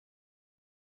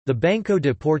The Banco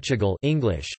de Portugal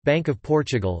English, Bank of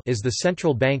Portugal is the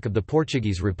central bank of the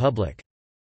Portuguese Republic.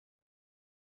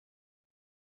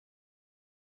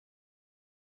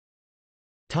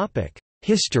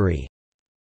 History.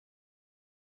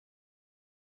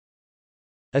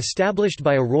 Established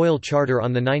by a royal charter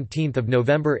on 19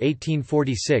 November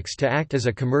 1846 to act as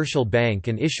a commercial bank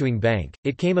and issuing bank,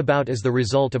 it came about as the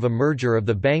result of a merger of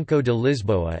the Banco de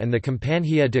Lisboa and the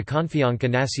Companhia de Confiança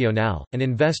Nacional, an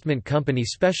investment company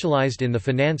specialized in the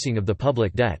financing of the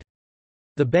public debt.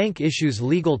 The bank issues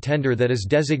legal tender that is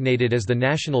designated as the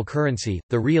national currency,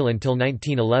 the real until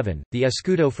 1911, the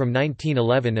escudo from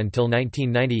 1911 until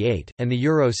 1998, and the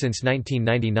euro since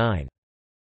 1999.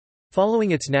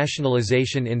 Following its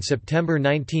nationalization in September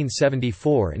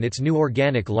 1974 and its new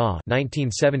organic law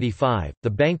 1975, the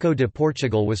Banco de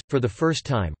Portugal was, for the first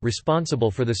time, responsible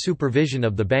for the supervision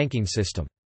of the banking system.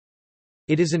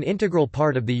 It is an integral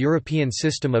part of the European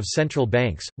system of central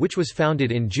banks, which was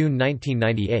founded in June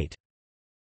 1998.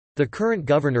 The current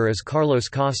governor is Carlos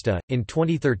Costa. In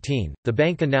 2013, the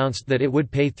bank announced that it would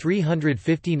pay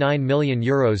 €359 million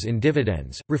in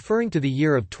dividends, referring to the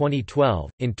year of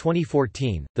 2012. In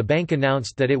 2014, the bank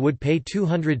announced that it would pay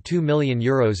 €202 million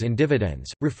in dividends,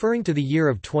 referring to the year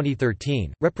of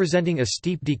 2013, representing a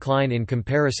steep decline in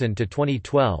comparison to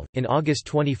 2012. In August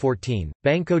 2014,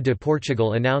 Banco de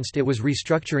Portugal announced it was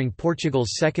restructuring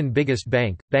Portugal's second biggest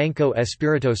bank, Banco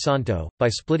Espírito Santo, by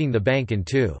splitting the bank in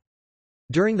two.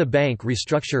 During the bank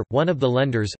restructure, one of the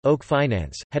lenders, Oak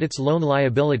Finance, had its loan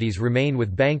liabilities remain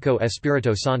with Banco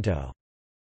Espírito Santo.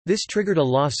 This triggered a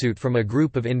lawsuit from a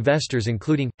group of investors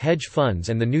including, hedge funds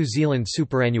and the New Zealand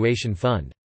Superannuation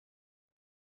Fund.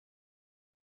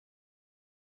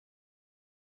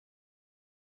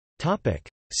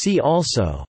 See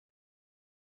also: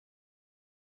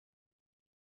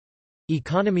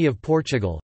 Economy of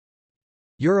Portugal,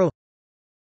 Euro,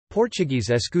 Portuguese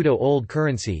escudo, old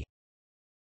currency,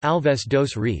 Alves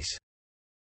dos Reis.